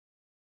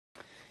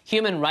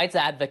Human rights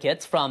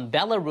advocates from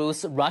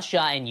Belarus,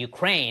 Russia, and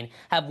Ukraine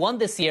have won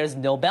this year's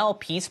Nobel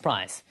Peace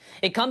Prize.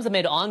 It comes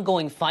amid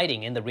ongoing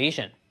fighting in the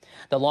region.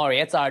 The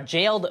laureates are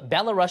jailed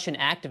Belarusian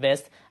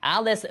activist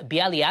Ales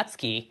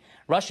Bialiatski,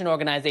 Russian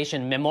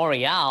organization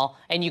Memorial,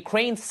 and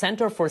Ukraine's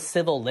Center for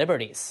Civil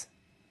Liberties.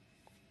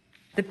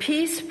 The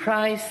Peace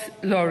Prize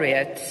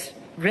laureates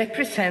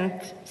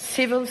represent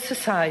civil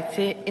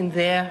society in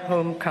their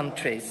home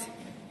countries.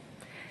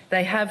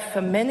 They have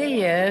for many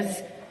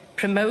years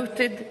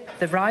promoted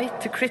the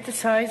right to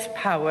criticize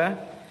power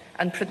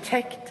and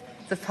protect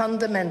the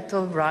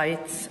fundamental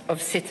rights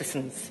of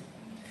citizens.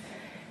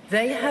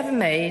 They have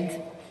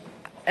made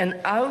an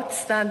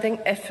outstanding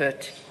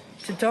effort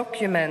to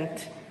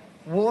document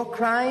war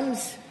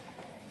crimes,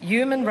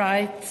 human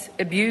rights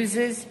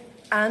abuses,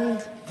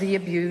 and the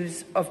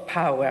abuse of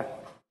power.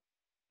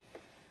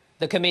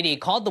 The committee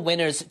called the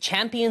winners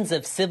champions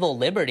of civil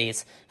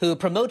liberties who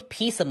promote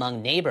peace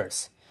among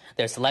neighbors.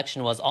 Their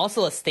selection was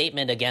also a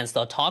statement against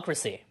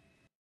autocracy.